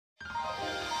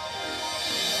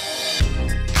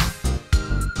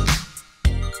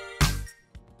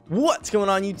What's going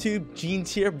on YouTube?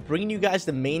 Jeans here, bringing you guys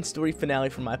the main story finale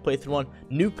from my playthrough on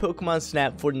new Pokemon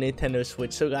Snap for the Nintendo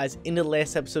Switch. So guys, in the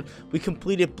last episode, we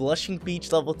completed Blushing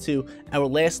Beach level 2, our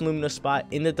last Illumina spot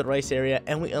in the Rice area,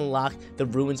 and we unlocked the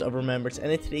Ruins of Remembrance. And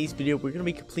in today's video, we're going to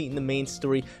be completing the main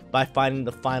story by finding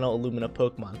the final Illumina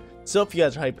Pokemon. So if you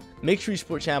guys are hyped, make sure you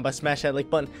support the channel by smashing that like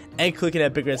button and clicking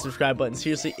that big red subscribe button.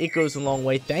 Seriously, it goes a long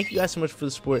way. Thank you guys so much for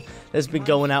the support that's been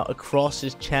going out across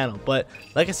this channel. But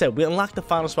like I said, we unlocked the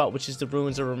final spot, which is the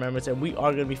Ruins of Remembrance, and we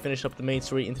are going to be finishing up the main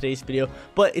story in today's video.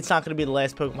 But it's not going to be the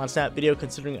last Pokemon Snap video,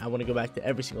 considering I want to go back to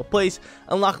every single place,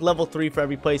 unlock level 3 for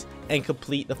every place, and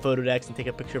complete the photo decks and take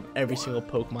a picture of every single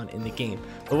Pokemon in the game.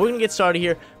 But we're going to get started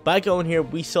here by going here.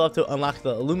 We still have to unlock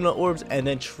the Illumina orbs and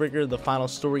then trigger the final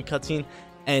story cutscene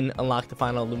and unlock the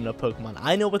final Illumina Pokemon.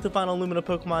 I know what the final Illumina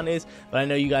Pokemon is, but I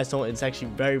know you guys don't. It's actually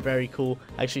very cool.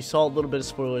 I actually saw a little bit of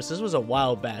spoilers. This was a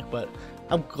while back, but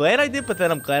I'm glad I did, but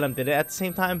then I'm glad I did it at the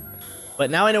same time.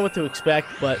 But now I know what to expect.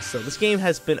 But so this game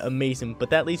has been amazing. But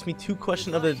that leads me to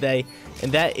question of the day,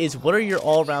 and that is, what are your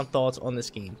all-around thoughts on this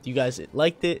game? Do you guys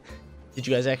liked it? Did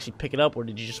you guys actually pick it up, or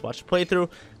did you just watch the playthrough?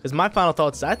 Because my final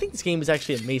thoughts is I think this game is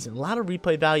actually amazing. A lot of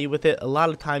replay value with it, a lot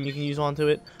of time you can use onto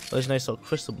it. Oh, there's a nice little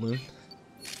crystal bloom.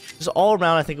 Just all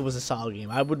around, I think it was a solid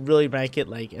game. I would really rank it,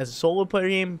 like, as a solo player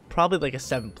game, probably like a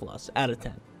 7+ out of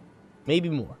 10. Maybe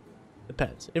more.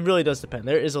 Depends. It really does depend.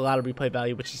 There is a lot of replay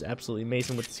value, which is absolutely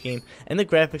amazing with this game. And the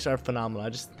graphics are phenomenal. I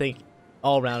just think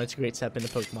all around it's a great step into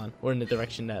Pokemon, or in the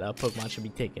direction that Pokemon should be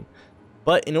taken.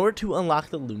 But in order to unlock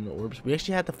the Illumina orbs, we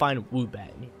actually had to find Woobat.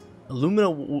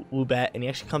 Illumina Woobat, and he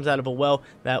actually comes out of a well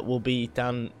that will be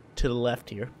down to the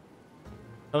left here.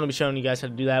 I'm going to be showing you guys how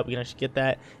to do that. We can actually get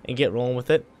that and get rolling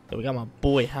with it. And we got my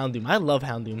boy Houndoom. I love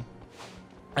Houndoom.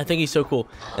 I think he's so cool.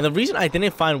 And the reason I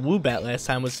didn't find Woobat last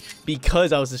time was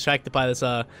because I was distracted by this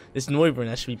this Noivern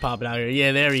that should be popping out here.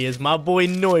 Yeah, there he is. My boy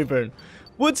Noivern.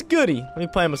 What's goody? Let me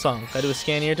play him a song. Can I do a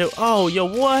scan here too? Oh, yo,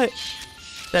 what?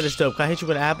 That is dope. Can I hit you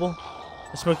with an apple?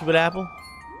 I smoke you with an apple?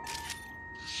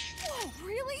 Whoa,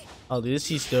 really? Oh, dude, this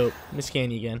he's dope. Let me scan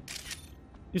you again.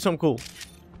 Do something cool.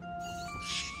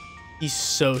 He's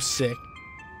so sick.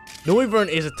 Noivern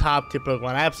is a top tier Pokemon.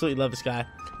 I absolutely love this guy.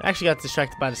 I actually got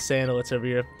distracted by the sandal that's over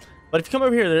here. But if you come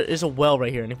over here, there is a well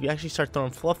right here. And if you actually start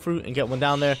throwing fluff fruit and get one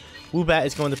down there, Woobat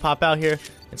is going to pop out here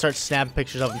and start snapping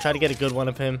pictures of him. Try to get a good one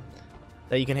of him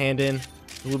that you can hand in.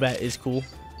 Woobat is cool.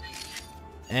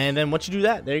 And then once you do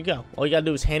that, there you go. All you gotta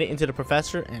do is hand it into the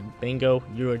professor, and bingo,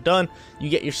 you are done. You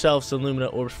get yourself some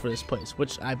Illumina orbs for this place,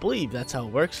 which I believe that's how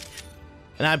it works.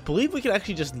 And I believe we can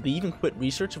actually just leave and quit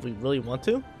research if we really want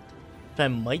to. Which I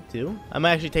might do. I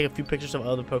might actually take a few pictures of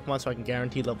other Pokemon so I can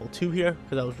guarantee level 2 here,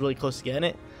 because I was really close to getting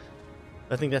it.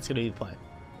 But I think that's going to be the play.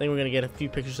 I think we're going to get a few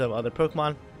pictures of other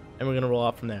Pokemon, and we're going to roll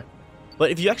out from there.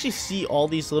 But if you actually see all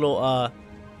these little,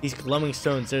 these glowing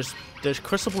stones, there's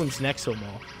crystal blooms next to them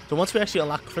all. So once we actually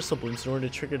unlock crystal blooms in order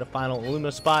to trigger the final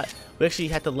Illumina spot, we actually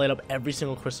had to light up every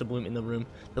single crystal bloom in the room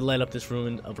to light up this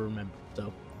Ruin of Remembrance.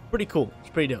 So, pretty cool. It's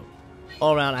pretty dope.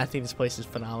 All around, I think this place is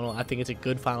phenomenal. I think it's a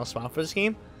good final spot for this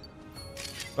game.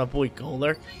 My boy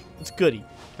Golurk. It's goody.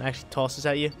 Can I actually toss this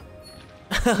at you?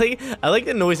 I like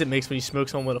the noise it makes when you smoke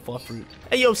someone with a fluff fruit.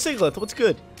 Hey, yo, Siglith, what's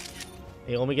good?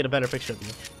 Hey, let me get a better picture of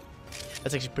you.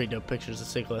 That's actually pretty dope pictures of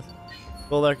Siglith.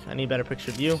 Golurk, I need a better picture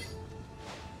of you.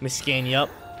 Let me scan you up.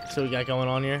 See what we got going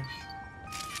on here.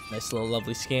 Nice little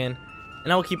lovely scan.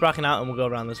 And I will keep rocking out and we'll go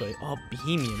around this way. Oh,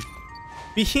 Bohemian.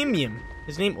 Bohemian.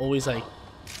 His name always, like,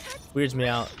 weirds me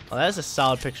out. Oh, that is a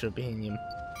solid picture of Bohemian.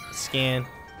 Scan.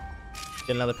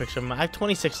 Get another picture of him. I have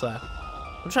 26 left.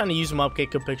 I'm trying to use them up,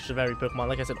 get good pictures of every Pokemon.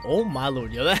 Like I said, oh my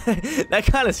lord, yo, that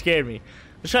kind of scared me.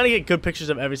 I'm trying to get good pictures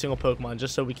of every single Pokemon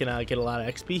just so we can get a lot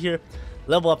of XP here.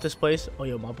 Level up this place. Oh,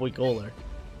 yo, my boy Golurk.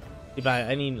 If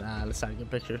I need, that's not a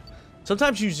good picture.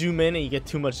 Sometimes you zoom in and you get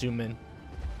too much zoom in. You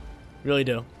really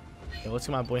do. Yo, let's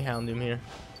get my boy Houndoom here.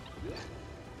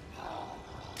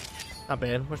 Not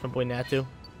bad. Where's my boy Natu?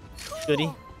 Goody.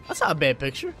 That's not a bad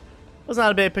picture. That's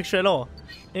not a bad picture at all.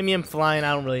 Maybe I'm flying.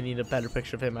 I don't really need a better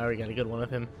picture of him. I already got a good one of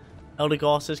him.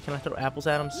 Eldegoss, can I throw apples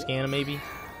at him? Scan him maybe?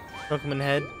 Dunk him in the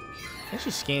head?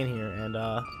 Actually scan here. And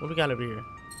what do we got over here?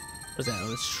 What's that?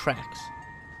 Oh, it's tracks.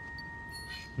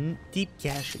 Deep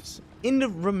gashes. In the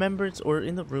Remembrance or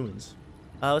in the Ruins.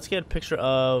 Let's get a picture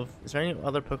of... Is there any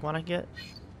other Pokemon I can get?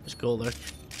 Just Golurk.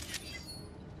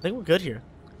 I think we're good here.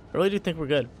 I really do think we're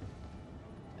good.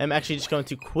 I'm actually just going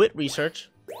to quit research.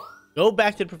 Go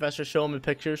back to the professor, show him the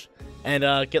pictures, and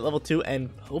get level 2, and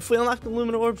hopefully unlock the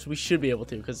Illumina orbs. We should be able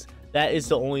to, because that is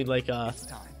the only, like,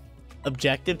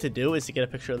 objective to do, is to get a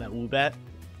picture of that Woobat.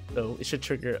 So it should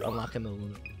trigger unlocking the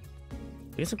Illumina.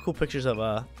 Get some cool pictures of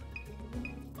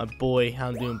my boy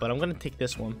Houndoom, but I'm gonna take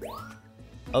this one.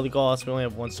 Eldegoss, we only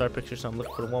have 1-star picture, so I'm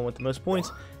looking for the one with the most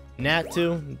points. Nat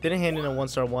 2, didn't hand in a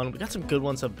 1-star one. We got some good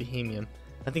ones of Bohemian.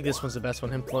 I think this one's the best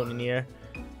one, him floating in the air.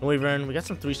 Noivern, we got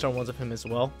some 3-star ones of him as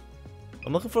well.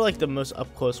 I'm looking for like the most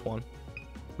up close one.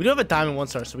 We do have a diamond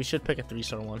 1-star, so we should pick a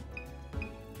 3-star one.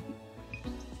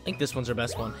 I think this one's our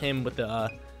best one. Him with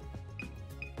the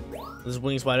his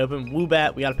wings wide open.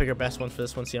 Woobat, we gotta pick our best one for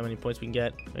this one. See how many points we can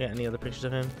get. We got any other pictures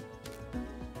of him?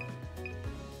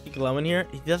 He glowing here?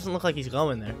 He doesn't look like he's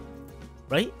glowing there,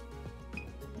 right?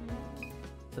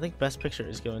 I think best picture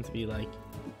is going to be like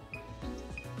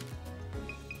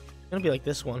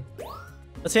this one.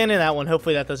 Let's hand in that one.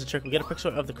 Hopefully that does the trick. We get a picture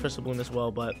of the crystal bloom as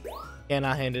well, but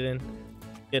cannot hand it in.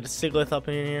 Get a Siglith up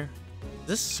in here.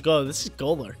 This is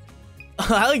Golurk.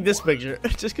 I like this picture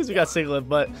just because we got Siglith,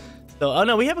 but still. Oh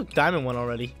no, we have a diamond one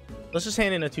already. Let's just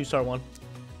hand in a 2-star one.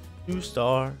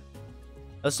 2-star.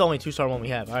 That's the only 2-star one we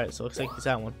have. All right, so looks like it's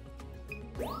that one.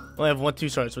 We only have 1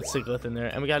 2-stars with Siglith in there,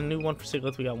 and we got a new one for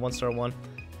Siglith. We got 1-star one.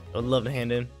 I'd love to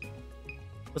hand in.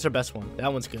 What's our best one?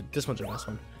 That one's good. This one's our best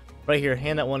one. Right here,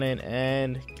 hand that one in,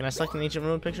 and can I select an ancient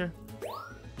ruin picture?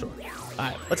 Sure.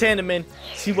 Alright, let's hand them in,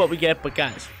 see what we get. But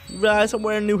guys, you realize I'm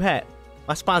wearing a new hat.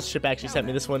 My sponsorship actually sent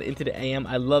me this one into the AM.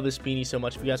 I love this beanie so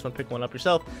much. If you guys want to pick one up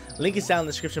yourself, link is down in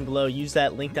the description below. Use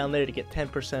that link down there to get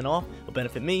 10% off. It'll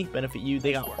benefit me, benefit you.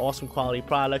 They got awesome quality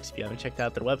products. If you haven't checked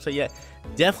out their website yet,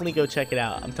 definitely go check it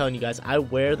out. I'm telling you guys, I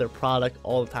wear their product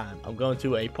all the time. I'm going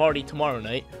to a party tomorrow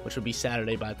night, which will be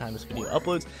Saturday by the time this video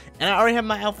uploads, and I already have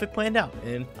my outfit planned out,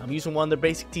 and I'm using one of their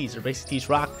basic tees. Their basic tees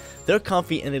rock. They're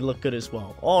comfy and they look good as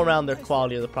well. All around, their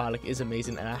quality of the product is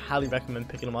amazing, and I highly recommend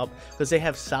picking them up because they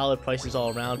have solid prices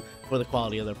all around for the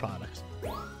quality of their products.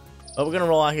 But we're gonna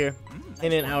roll out here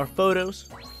and in our photos.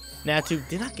 Natu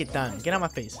did not get diamond. Get out of my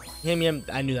face. Him,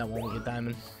 I knew that one would get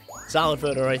diamond. Solid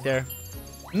photo right there.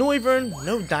 Noivern,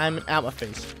 no diamond, out my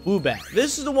face. Woobat.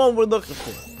 This is the one we're looking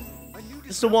for.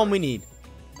 This is the one we need.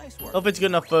 Hope it's good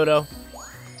enough photo.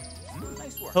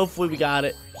 Hopefully we got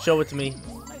it. Show it to me.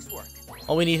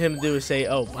 All we need him to do is say,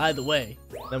 oh, by the way.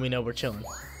 Then we know we're chilling.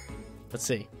 Let's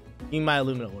see. Give me my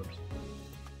Illumina orbs.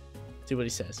 See what he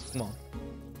says. Come on.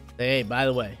 Say, hey, by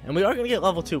the way. And we are going to get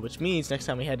level 2, which means next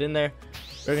time we head in there,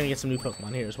 we're going to get some new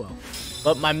Pokemon here as well.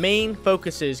 But my main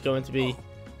focus is going to be...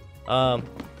 getting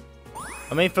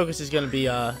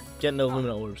the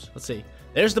Illumina orbs. Let's see.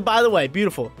 There's the by the way.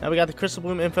 Beautiful. Now we got the Crystal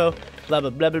Bloom info. Blah, blah,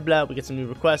 blah, blah, blah. We get some new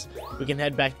requests. We can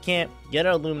head back to camp, get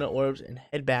our Illumina orbs, and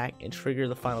head back and trigger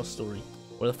the final story.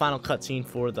 Or the final cutscene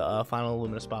for the final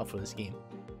Illumina spot for this game.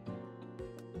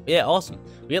 Yeah, awesome.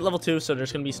 We get level 2, so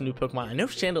there's going to be some new Pokemon. I know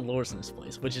Chandelore's in this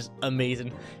place, which is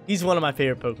amazing. He's one of my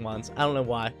favorite Pokemons. I don't know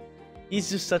why. He's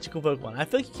just such a cool Pokemon. I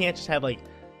feel like you can't just have like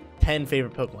 10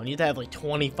 favorite Pokemon. You have to have like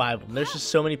 25 of them. There's just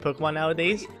so many Pokemon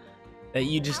nowadays that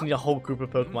you just need a whole group of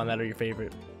Pokemon that are your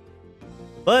favorite.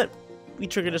 But we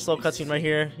triggered this little cutscene right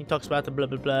here. He talks about the blah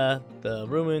blah blah, the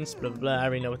ruins, blah blah blah. I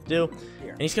already know what to do.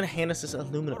 And he's gonna hand us this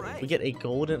Illumina orb. We get a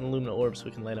golden Illumina orb, so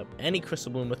we can light up any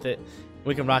Crystal Bloom with it. And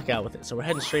we can rock out with it. So we're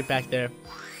heading straight back there.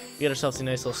 We get ourselves a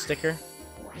nice little sticker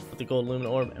with the gold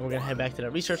Illumina orb, and we're gonna head back to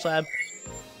that research lab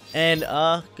and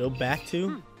go back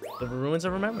to the ruins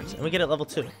of Remembrance. And we get it level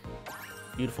 2.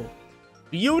 Beautiful.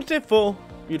 Beautiful.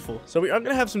 Beautiful. So we are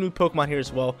going to have some new Pokemon here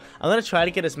as well. I'm going to try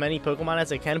to get as many Pokemon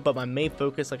as I can, but my main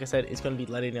focus, like I said, is going to be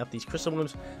lighting up these Crystal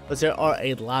Blooms, because there are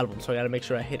a lot of them. So I got to make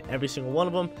sure I hit every single one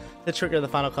of them to trigger the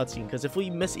final cutscene, because if we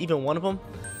miss even one of them,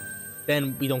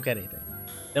 then we don't get anything.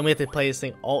 Then we have to play this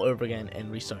thing all over again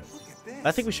and restart. But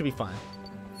I think we should be fine.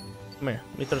 Come here.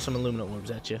 Let me throw some Illumina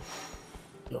orbs at you.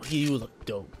 Yo, you look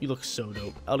dope. You look so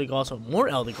dope. Eldegoss. More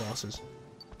Eldegoss's.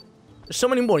 There's so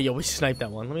many more. Yo, we sniped that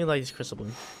one. Let me light these Crystal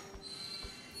Bloom.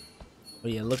 Oh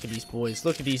yeah, look at these boys.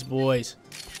 Look at these boys.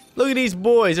 Look at these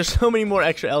boys. There's so many more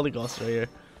extra Eldegoss right here.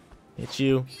 Hit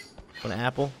you. Want an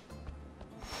apple?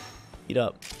 Eat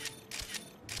up.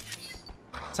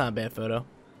 It's not a bad photo.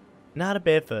 Not a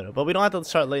bad photo. But we don't have to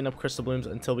start lighting up Crystal Blooms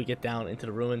until we get down into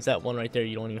the ruins. That one right there,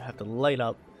 you don't even have to light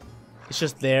up. It's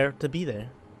just there to be there.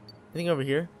 Anything over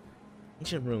here?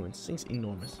 Ancient ruins. This thing's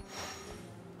enormous.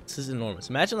 This is enormous.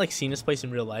 Imagine like seeing this place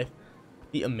in real life.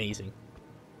 It'd be amazing.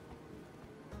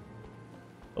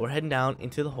 But we're heading down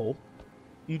into the hole.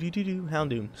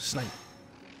 Houndoom. Snipe.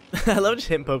 I love just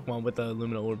hitting Pokemon with the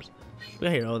Illumina orbs. We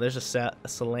got here. Oh, there's a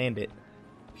Salandit.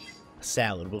 A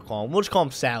salad, we'll call them. We'll just call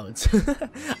them salads.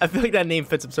 I feel like that name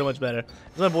fits him so much better.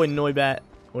 There's my boy Noibat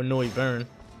or Noivern.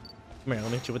 Come here,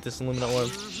 let me hit you with this Illumina orb.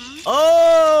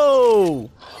 Oh!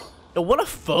 Yo, what a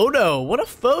photo! What a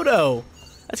photo!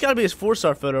 That's gotta be his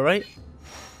 4-star photo, right?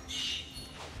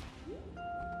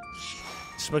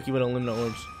 Smoky with Illumina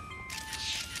orbs.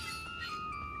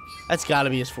 That's gotta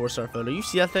be his 4-star photo. You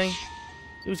see that thing?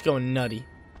 He was going nutty.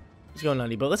 He's going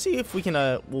nutty. But let's see if we can,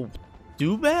 will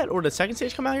Doobat or the second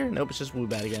stage come out here? Nope, it's just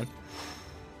Woobat again.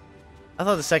 I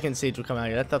thought the second stage would come out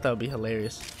here. I thought that would be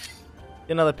hilarious.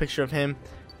 Get another picture of him.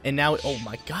 And now, oh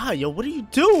my god, yo, what are you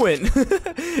doing?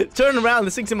 Turn around,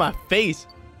 this thing's in my face.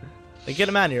 Like, get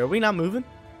him out of here. Are we not moving?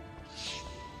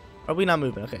 Are we not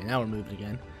moving? Okay, now we're moving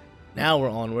again. Now we're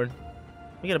onward.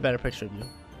 Let me get a better picture of you.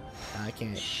 Nah, I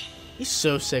can't. He's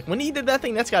so sick. When he did that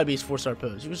thing, that's gotta be his 4-star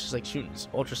pose. He was just like shooting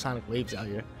ultrasonic waves out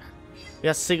here. We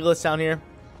got Siglets down here.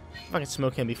 If I can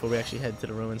smoke him before we actually head to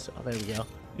the ruins. Oh, there we go.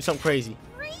 Do something crazy.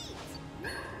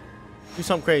 Do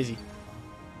something crazy.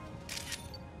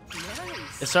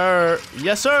 Yes, sir.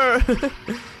 Yes, sir.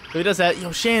 So he does that. Yo,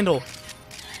 Chandel.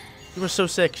 You were so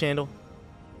sick, Chandel.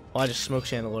 Oh, I just smoked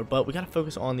Chandelure, but we gotta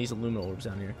focus on these Illumina orbs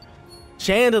down here.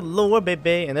 Chandelure,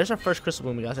 baby. And there's our first crystal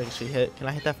bloom we guys actually hit. Can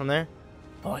I hit that from there?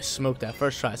 Oh, I smoked that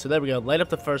first try. So there we go. Light up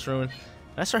the first ruin. Can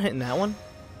I start hitting that one?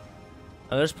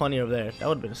 Oh, there's plenty over there. That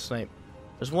would have been a snipe.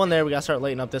 There's one there. We gotta start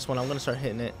lighting up this one. I'm gonna start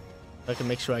hitting it so I can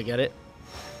make sure I get it.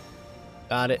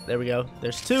 Got it. There we go.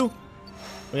 There's 2.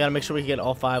 We gotta make sure we can get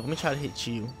all 5. Let me try to hit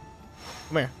you.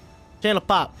 Come here. Channel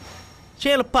pop.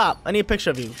 Channel pop. I need a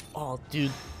picture of you. Oh,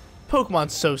 dude.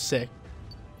 Pokemon's so sick.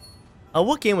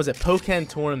 What game was it? Pokémon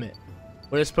Tournament.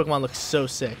 Where this Pokemon looks so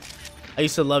sick. I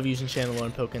used to love using Chandelure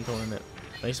in Pokémon Tournament.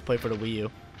 I used to play for the Wii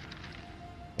U.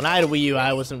 When I had a Wii U,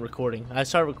 I wasn't recording. I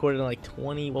started recording in like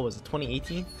 2018?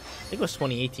 I think it was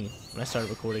 2018 when I started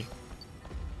recording.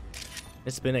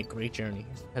 It's been a great journey.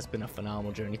 It has been a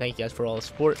phenomenal journey. Thank you guys for all the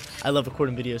support. I love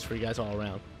recording videos for you guys all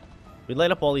around. We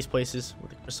light up all these places with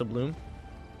the Crystal Bloom.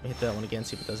 Let me hit that one again,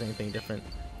 see if it does anything different.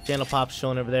 Channel Pop's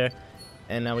showing over there.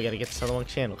 And now we gotta get this other one.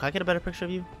 Channel. Can I get a better picture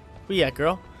of you? Where you at,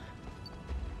 girl?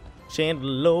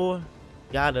 Chandelure.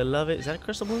 Gotta love it. Is that a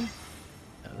Crystal Bloom?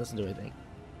 No, it doesn't do anything.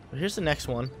 But here's the next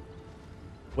one.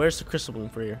 Where's the Crystal Bloom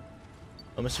for here?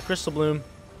 Oh, Mr. Crystal Bloom.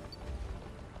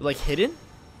 Like hidden?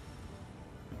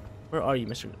 Where are you,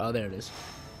 Mr. Oh, there it is. Is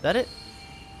that it?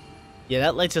 Yeah,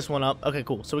 that lights this one up. Okay,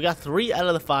 cool. So we got 3 out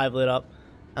of the 5 lit up.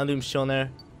 Houndoom's chilling there.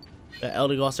 Got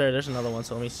Eldegoss there. There's another one,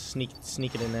 so let me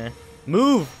sneak it in there.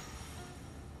 Move!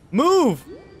 Move!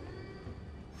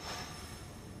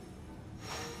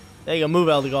 There you go. Move,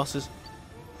 Eldegosses.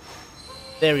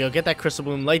 There we go. Get that Crystal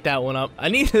Bloom. Light that one up. I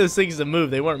need those things to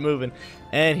move. They weren't moving.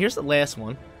 And here's the last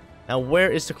one. Now, where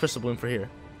is the Crystal Bloom for here?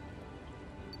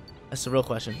 That's the real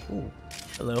question. Ooh.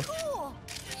 Hello.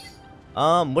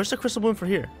 Where's the Crystal Bloom for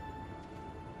here?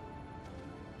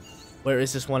 Where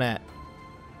is this one at?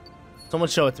 Someone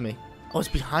show it to me. Oh, it's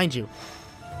behind you.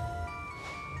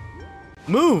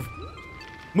 Move!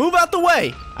 Move out the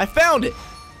way! I found it!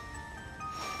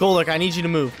 Golurk, I need you to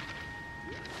move.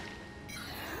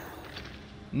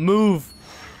 Move.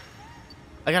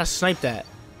 I gotta snipe that.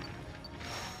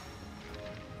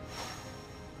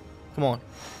 Come on.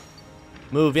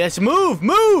 Move. Yes, move!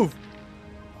 Move!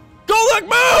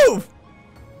 Golurk, move!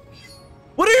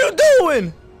 What are you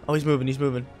doing? Oh, he's moving. He's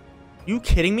moving. You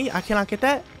kidding me? I cannot get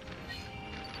that?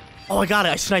 Oh, I got it.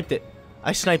 I sniped it.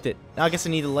 I sniped it. Now I guess I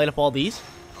need to light up all these.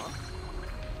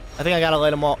 I think I gotta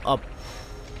light them all up.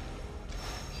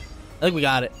 I think we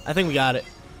got it. I think we got it.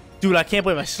 Dude, I can't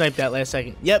believe I sniped that last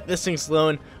second. Yep, this thing's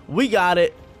slowing. We got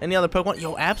it. Any other Pokemon?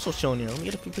 Yo, Absol's showing here. Let me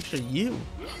get a few pictures of you.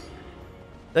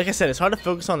 Like I said, it's hard to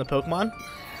focus on the Pokemon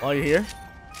while you're here.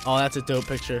 Oh, that's a dope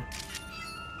picture.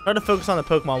 Hard to focus on the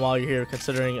Pokemon while you're here,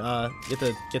 considering you have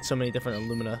to get so many different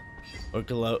Illumina or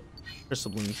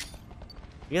Crystal Blooms.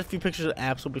 We got a few pictures of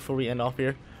Absol before we end off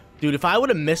here. Dude, if I would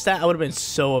have missed that, I would have been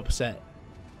so upset.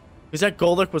 Because that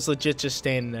Golurk was legit just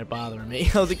standing there bothering me.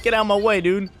 I was like, get out of my way,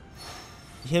 dude.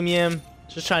 Yim.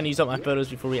 Just trying to use up my photos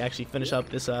before we actually finish up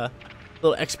this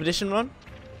little expedition run.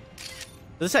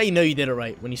 This is how you know you did it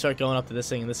right. When you start going up to this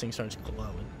thing and this thing starts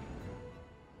glowing.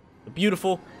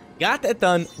 Beautiful. Got that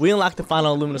done. We unlocked the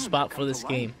final Illumina spot for this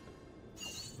game.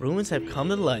 Ruins have come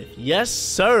to life. Yes,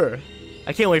 sir.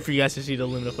 I can't wait for you guys to see the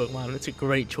Illumina Pokemon. It's a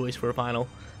great choice for a final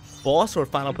boss or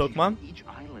final Pokemon. Each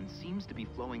island seems to be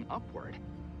flowing upward.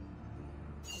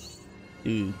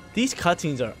 Dude, these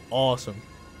cutscenes are awesome.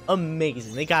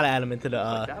 Amazing. They gotta add them into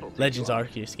the Legends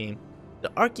Arceus game. The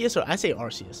Arceus, or I say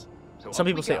Arceus. Some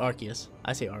people say Arceus.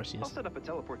 I say Arceus. I'll set up a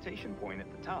teleportation point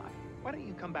at the top. Why don't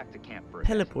you come back to camp for a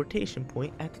teleportation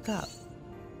point at the top?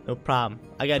 No problem.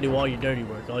 I gotta do all your dirty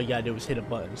work. All you gotta do is hit a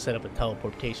button, set up a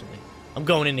teleportation thing. I'm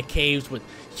going into caves with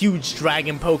huge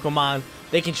dragon Pokemon.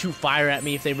 They can shoot fire at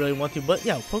me if they really want to. But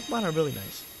yeah, Pokemon are really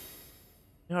nice.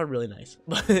 They are really nice.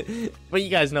 But you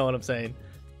guys know what I'm saying.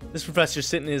 This professor's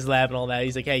sitting in his lab and all that.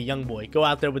 He's like, hey, young boy, go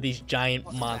out there with these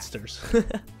giant monsters.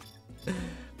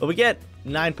 But we get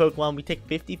 9 Pokemon. We take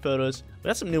 50 photos. We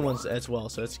got some new ones as well,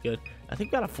 so that's good. I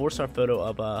think we got a 4-star photo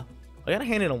of I gotta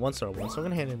hand in a 1-star one, so I'm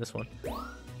gonna hand in this one.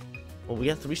 Well, we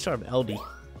got 3-star of LD.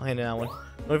 I'll hand in that one.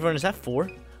 Oh, everyone, is that 4?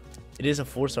 It is a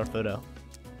 4-star photo.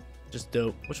 Just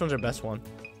dope. Which one's our best one?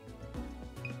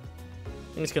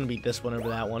 I think it's gonna be this one over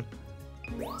that one.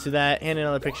 To that, hand in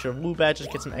another picture of Woo Badge,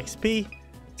 just get some XP.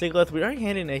 Take a look. We already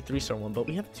handed in a 3-star one, but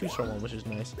we have a 2-star one, which is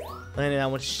nice. Landing that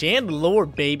one.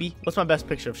 Chandelure, baby. What's my best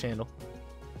picture of Chandel?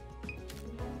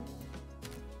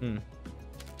 I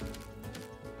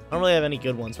don't really have any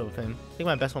good ones with him. I think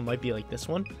my best one might be like this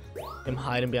one. Him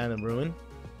hiding behind the ruin.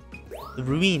 The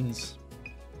ruins.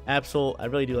 Absol. I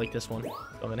really do like this one. So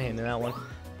I'm going to hand in that one.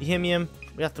 The Himium.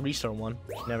 We got a 3-star one.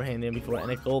 Which never handed in before. And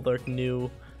a Goldark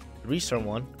new 3-star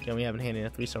one. Again, we haven't handed in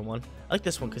a 3-star one. I like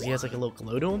this one because he has like a little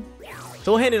glow to him.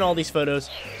 So we'll hand in all these photos,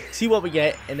 see what we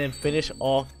get, and then finish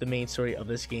off the main story of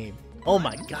this game. Oh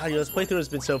my god, yo, this playthrough has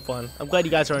been so fun. I'm glad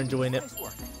you guys are enjoying it.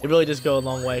 It really does go a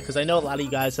long way, because I know a lot of you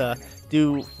guys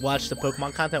do watch the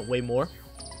Pokemon content way more.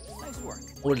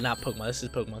 Or not Pokemon, this is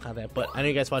Pokemon content, but I know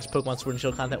you guys watch Pokemon Sword and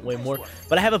Shield content way more.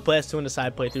 But I have a blast doing the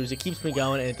side playthroughs. It keeps me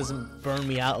going, and it doesn't burn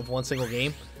me out of one single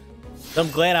game. So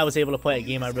I'm glad I was able to play a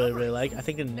game I really, really like. I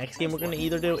think the next game we're going to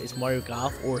either do is Mario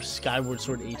Golf or Skyward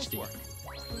Sword HD.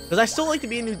 Because I still like to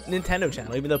be a new Nintendo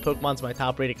channel, even though Pokemon's my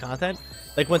top-rated content.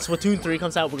 Like, when Splatoon 3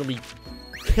 comes out, we're going to be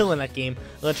killing that game.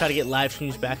 I'm going to try to get live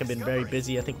streams back. I've been very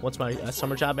busy. I think once my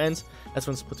summer job ends, that's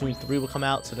when Splatoon 3 will come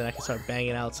out, so then I can start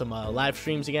banging out some live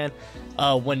streams again.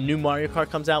 When new Mario Kart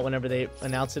comes out, whenever they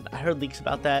announce it, I heard leaks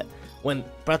about that. When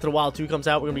Breath of the Wild 2 comes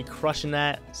out, we're going to be crushing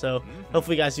that. So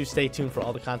hopefully you guys do stay tuned for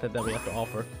all the content that we have to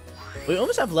offer. We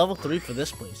almost have level 3 for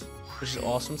this place, which is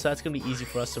awesome. So that's going to be easy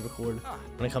for us to record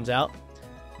when it comes out.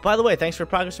 By the way, thanks for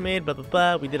progress we made, blah, blah,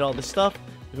 blah. We did all this stuff.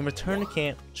 We can return to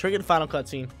camp, trigger the final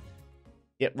cutscene,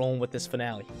 get rolling with this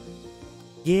finale.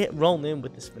 Get rolling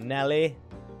with this finale.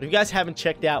 If you guys haven't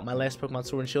checked out my last Pokemon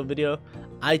Sword and Shield video,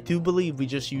 I do believe we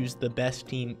just used the best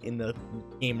team in the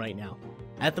game right now.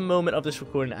 At the moment of this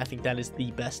recording, I think that is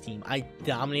the best team. I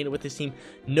dominated with this team.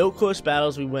 No close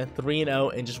battles. We went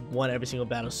 3-0 and just won every single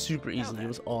battle super easily. It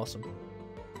was awesome.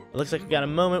 It looks like we got a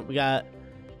moment. We got...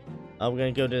 we're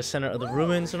going to go to the center of the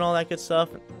ruins and all that good stuff.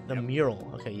 The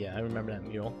mural. Okay, yeah, I remember that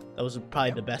mural. That was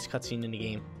probably the best cutscene in the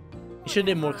game. You should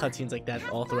have did more cutscenes like that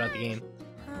all throughout the game.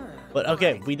 But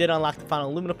okay, we did unlock the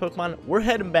final Illumina Pokemon. We're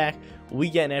heading back. We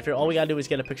getting after it. All we got to do is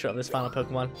get a picture of this final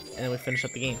Pokemon, and then we finish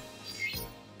up the game.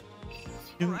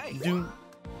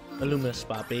 Illumina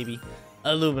spot, baby.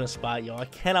 Illumina spot, yo. I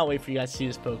cannot wait for you guys to see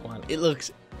this Pokemon. It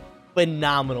looks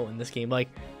phenomenal in this game. Like,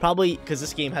 probably because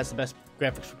this game has the best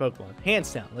graphics for Pokemon,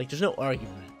 hands down. Like, there's no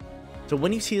argument. So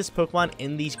when you see this Pokemon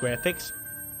in these graphics,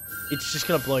 it's just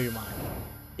gonna blow your mind.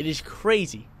 It is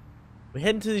crazy. We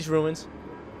head into these ruins.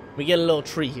 We get a little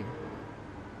tree here.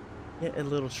 Get a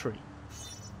little tree.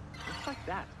 Looks like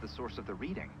that's the source of the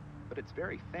reading, but it's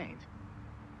very faint.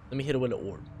 Let me hit it with an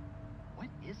orb. What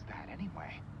is that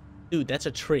anyway? Dude, that's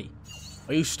a tree.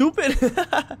 Are you stupid?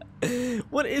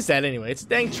 What is that anyway? It's a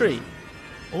dang tree.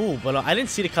 Oh, but I didn't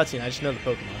see the cutscene. I just know the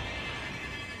Pokemon.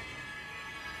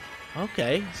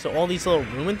 Okay, so all these little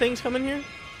ruin things come in here?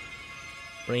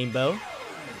 Rainbow.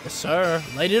 Yes, sir.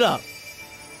 Light it up.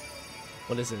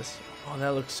 What is this? Oh, that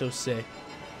looks so sick.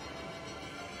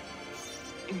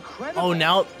 Incredible. Oh,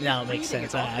 now it makes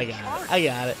sense. I got it. I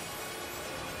got it.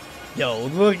 Yo,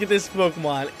 look at this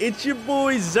Pokemon. It's your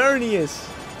boy Xerneas.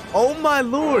 Oh, my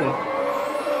lord.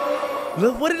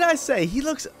 Look, what did I say? He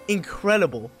looks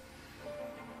incredible.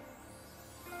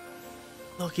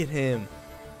 Look at him.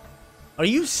 Are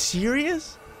you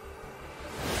serious?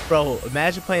 Bro,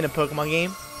 imagine playing a Pokemon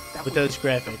game with those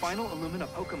graphics. The final Illumina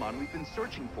Pokemon we've been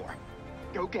searching for.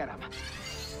 Go get him.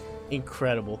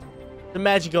 Incredible.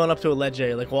 Imagine going up to a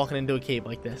legendary, like walking into a cave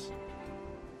like this.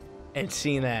 And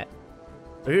seeing that.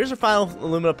 So here's our final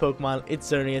Illumina Pokemon.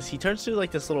 It's Xerneas. He turns to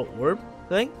like this little orb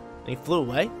thing. And he flew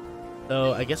away.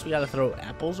 So I guess we gotta throw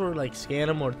apples or like scan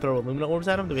him or throw Illumina orbs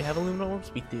at him. Do we have Illumina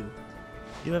orbs? We do.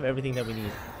 We do have everything that we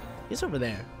need. He's over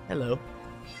there. Hello.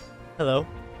 Hello.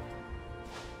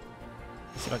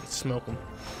 Let's see if I can smoke him.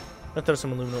 I'm gonna throw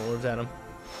some Illumina orbs at him.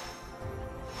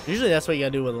 Usually that's what you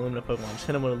gotta do with Illumina Pokemon. Just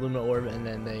hit them with Illumina orb and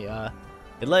then they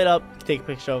light up, you take a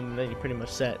picture of them, and then you're pretty much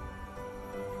set.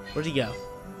 Where'd he go?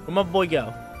 Where'd my boy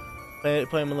go? Play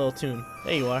him a little tune.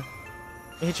 There you are.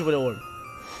 I'll hit you with an orb.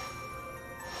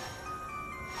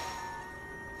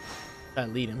 Try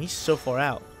to lead him. He's so far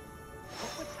out.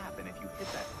 What would happen if you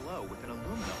hit that glow with an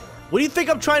Illumina orb? What do you think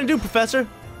I'm trying to do, Professor?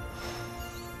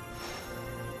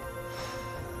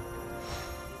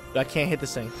 I can't hit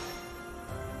this thing.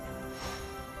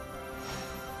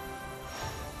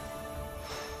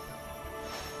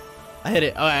 I hit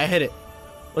it. Alright, I hit it.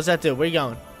 What's that do? Where you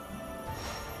going?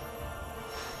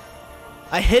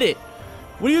 I hit it.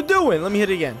 What are you doing? Let me hit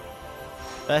it again.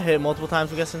 Did I hit it multiple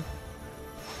times, I'm guessing?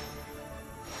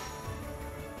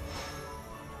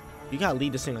 You gotta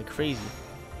lead this thing like crazy.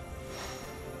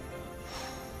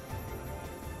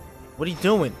 What are you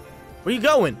doing? Where are you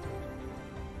going?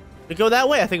 Did it go that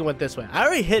way? I think it went this way. I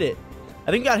already hit it.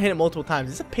 I think you gotta hit it multiple times.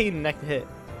 It's a pain in the neck to hit.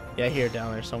 Yeah, I hear it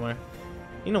down there somewhere.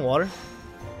 In the water?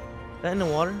 Is that in the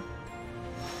water?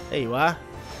 There you are.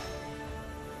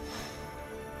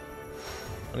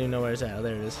 I don't even know where it's at. Oh,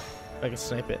 there it is. If I can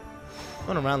snipe it.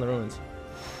 Going around the ruins.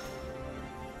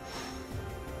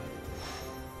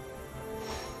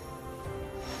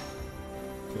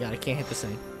 Oh God, I can't hit this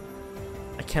thing.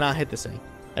 I cannot hit this thing.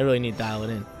 I really need to dial it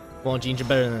in. Come on, Gene, you're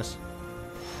better than this.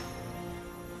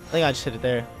 I think I just hit it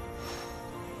there.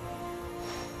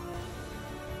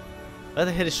 I have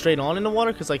to hit it straight on in the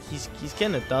water because like he's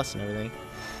getting the dust and everything.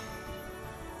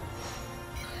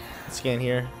 Let's scan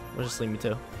here. We'll just lead me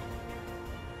to.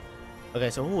 Okay,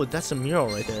 so ooh, that's a mural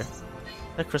right there.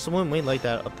 That crystal bloom. We light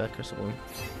that up. That crystal bloom.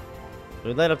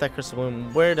 We light up that crystal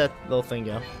bloom. Where'd that little thing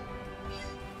go?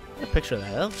 Get a picture of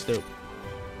that. That looks dope.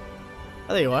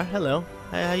 Oh, there you are. Hello.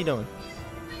 Hey, how you doing?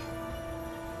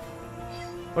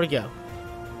 Where'd it go?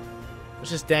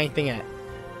 Where's this dang thing at?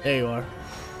 There you are.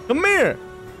 Come here!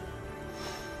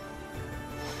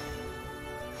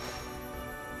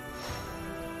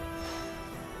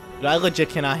 Dude, I legit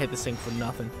cannot hit this thing for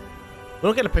nothing. If we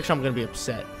don't get a picture, I'm gonna be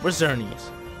upset. Where's Xerneas?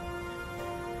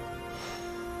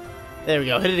 There we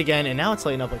go. Hit it again, and now it's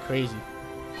lighting up like crazy.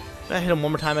 Did I hit him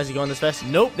one more time as he go on this fast?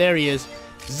 Nope, there he is.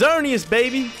 Xerneas,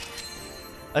 baby!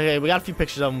 Okay, we got a few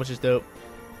pictures of him, which is dope.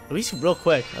 At least real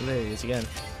quick. Oh, there he is again.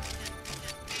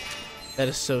 That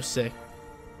is so sick.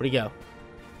 Where'd he go?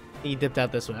 He dipped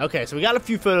out this way. Okay, so we got a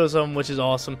few photos of him, which is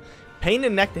awesome. Pain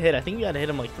in the neck to hit. I think you gotta hit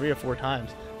him like 3 or 4 times.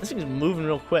 This thing's moving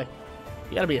real quick.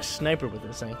 You gotta be a sniper with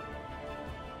this thing.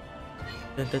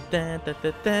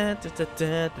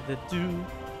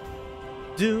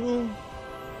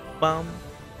 Bum.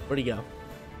 Where'd he go?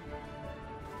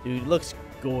 Dude, looks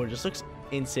gorgeous. Looks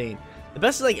insane. The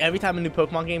best is like every time a new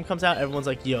Pokemon game comes out, everyone's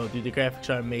like, yo, dude, the graphics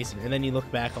are amazing. And then you look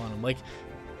back on them. Like,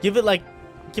 give it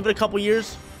a couple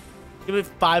years. Give it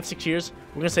 5-6 years.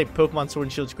 We're gonna say Pokemon Sword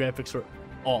and Shield's graphics were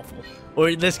awful.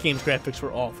 Or this game's graphics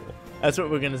were awful. That's what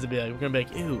we're gonna be like. We're gonna be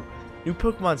like, ew, new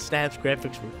Pokemon Snap's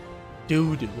graphics were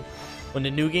doo-doo. When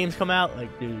the new games come out,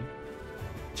 like, dude,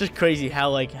 it's just crazy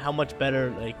how much better,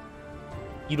 like,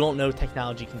 you don't know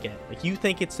technology can get. Like, you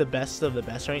think it's the best of the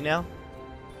best right now,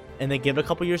 and then give it a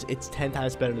couple years, it's 10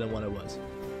 times better than what it was.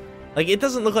 Like, it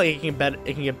doesn't look like it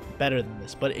can get better than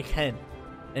this, but it can.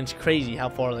 And it's crazy how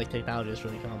far, like, technology has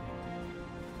really come.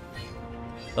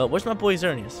 Where's my boy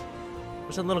Xerneas?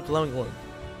 Where's that little glowing orb?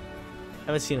 I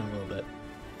haven't seen him in a little bit.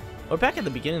 We're back at the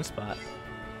beginning spot.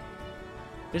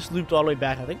 Just looped all the way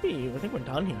back. I think we're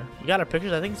done here. We got our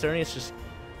pictures. I think Xerneas just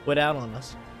went out on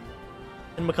us.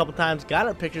 Hit him a couple times. Got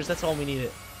our pictures. That's all we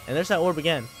needed. And there's that orb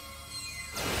again.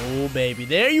 Oh baby,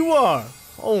 there you are.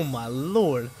 Oh my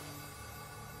lord.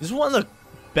 This is one of the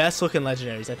best looking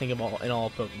legendaries I think in all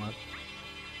of Pokemon.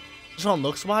 Just on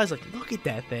looks wise, like look at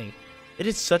that thing. It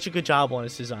did such a good job on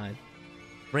its design.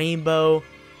 Rainbow,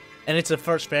 and it's the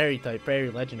first fairy type, fairy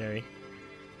legendary.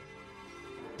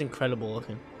 It's incredible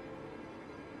looking.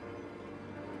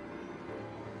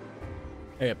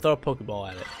 Hey, throw a Pokeball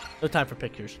at it. No time for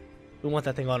pictures. We want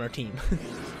that thing on our team.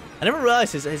 I never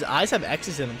realized his eyes have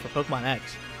X's in them for Pokemon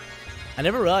X. I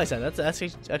never realized that. That's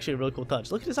actually a really cool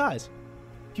touch. Look at his eyes.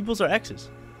 Pupils are X's.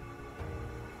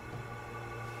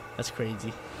 That's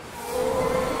crazy.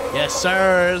 Yes,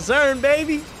 sir. Zern,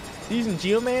 baby. Using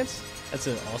Geomance. That's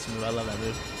an awesome move. I love that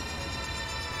move.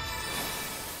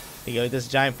 There you go. This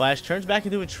giant flash turns back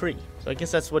into a tree. So I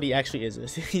guess that's what he actually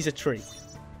is. He's a tree.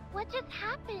 What just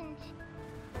happened?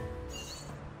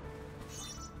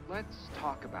 Let's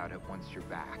talk about it once you're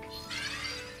back.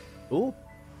 Ooh.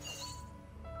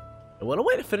 What a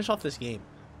way to finish off this game.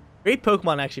 Great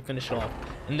Pokemon actually finished it off.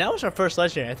 And that was our first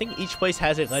legendary. I think each place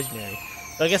has a legendary.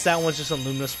 So I guess that one's just a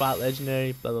Illumina spot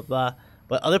legendary, blah, blah, blah.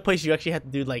 But other places you actually have to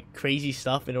do like crazy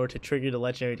stuff in order to trigger the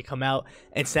legendary to come out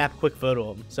and snap a quick photo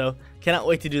of them. So cannot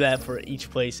wait to do that for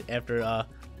each place after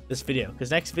this video.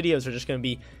 Because next videos are just going to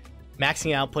be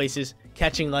maxing out places,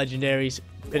 catching legendaries,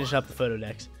 finishing up the photo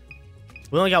decks.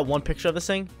 We only got one picture of this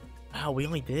thing? Wow, we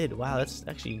only did. Wow, that's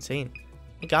actually insane.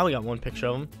 Thank God we got one picture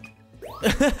of him.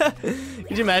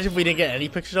 Could you imagine if we didn't get any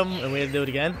pictures of him and we had to do it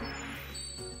again?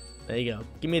 There you go.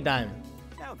 Give me a diamond.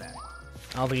 Now then.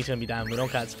 I don't think he's going to be diamond. We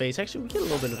don't got space. Actually, we get a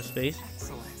little bit of a space.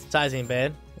 Size ain't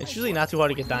bad. It's usually not too hard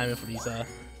to get diamond for these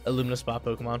Illumina spot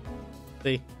Pokemon.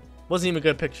 See, wasn't even a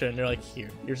good picture, and they're like,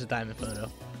 here's a diamond photo.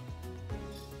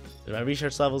 My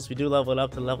research levels, we do level it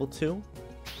up to level 2.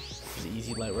 It's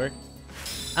easy light work.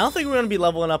 I don't think we're gonna be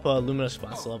leveling up Illumina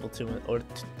spots to level 2 or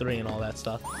 3 and all that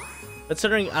stuff.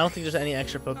 Considering I don't think there's any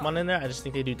extra Pokemon in there, I just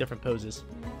think they do different poses.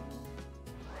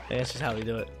 And that's just how we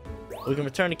do it. We can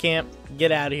return to camp,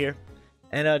 get out of here,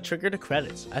 and trigger the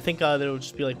credits. I think there will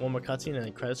just be like one more cutscene and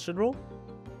then credits should roll.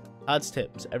 Odds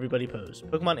tips, everybody pose.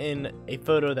 Pokemon in a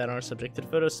photo that aren't subject to the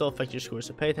photo still affect your score,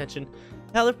 so pay attention to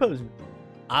how they're posing.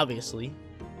 Obviously.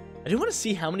 I do want to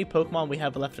see how many Pokemon we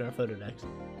have left in our photo decks.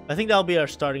 I think that'll be our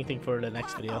starting thing for the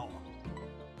next video.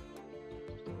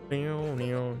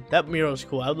 That mural is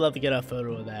cool. I would love to get a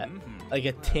photo of that. Like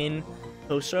a tin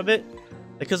poster of it.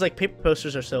 Because like paper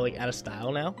posters are so like out of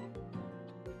style now.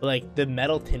 But like the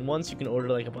metal tin ones, you can order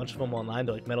like a bunch of them online.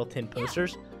 They're like metal tin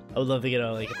posters. I would love to get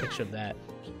like a picture of that.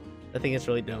 I think it's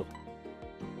really dope.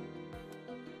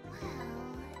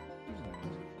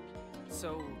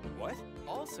 So what?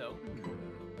 Also,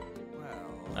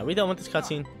 Are we done with this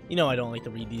cutscene? You know I don't like to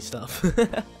read these stuff.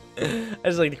 I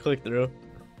just like to click through.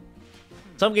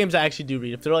 Some games I actually do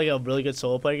read. If they're like a really good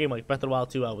solo player game, like Breath of the Wild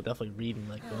 2, I would definitely read and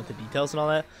like go into details and all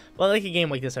that. But like a game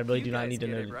like this, I really do not need to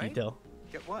know the detail.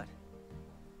 Get what?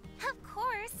 Of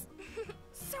course.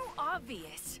 so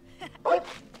obvious.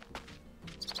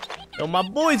 Yo, my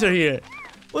boys are here.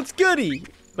 What's goody?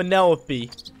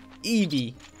 Penelope,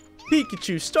 Eevee,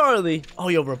 Pikachu, Starly. Oh,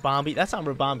 yo, Rabombi. That's not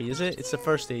Rabombi, is it? It's the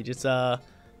first stage. It's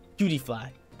Cutifly.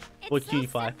 What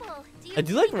Cutifly? I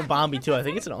do like Rabombi too. I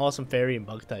think it's an awesome fairy and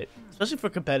bug type, especially for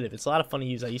competitive. It's a lot of fun to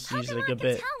use. I used to use it a good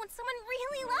bit. Tell when someone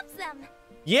really loves them.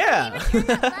 Yeah.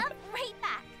 Love right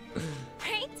back.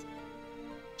 Right?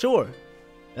 Sure.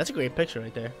 That's a great picture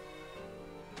right there.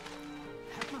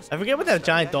 I forget what that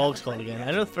giant dog's called again.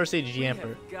 I know the first stage is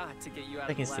Yamper.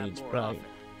 Second stage, probably.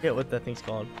 I forget what that thing's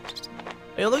called.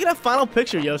 Hey, look at that final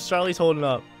picture, yo. Starly's holding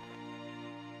up.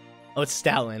 Oh, it's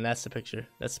Stoutland. That's the picture.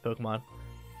 That's the Pokemon.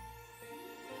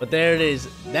 But there it is.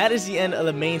 That is the end of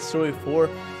the main story for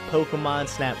Pokemon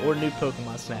Snap, or new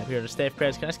Pokemon Snap. Here are the staff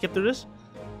credits. Can I skip through this?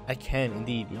 I can,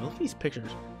 indeed. Yo, look at these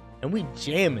pictures. And we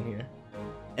jam in here.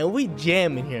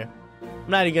 I'm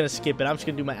not even going to skip it. I'm just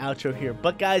going to do my outro here.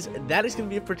 But guys, that is going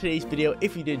to be it for today's video.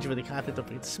 If you did enjoy the content, don't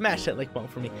forget to smash that like button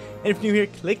for me. And if you're new here,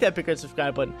 click that big red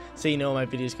subscribe button so you know when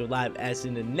my videos go live. As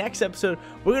in the next episode,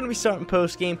 we're going to be starting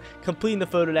post-game, completing the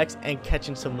photo decks, and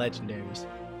catching some legendaries.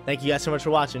 Thank you guys so much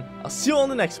for watching. I'll see you all in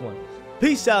the next one.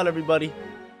 Peace out, everybody.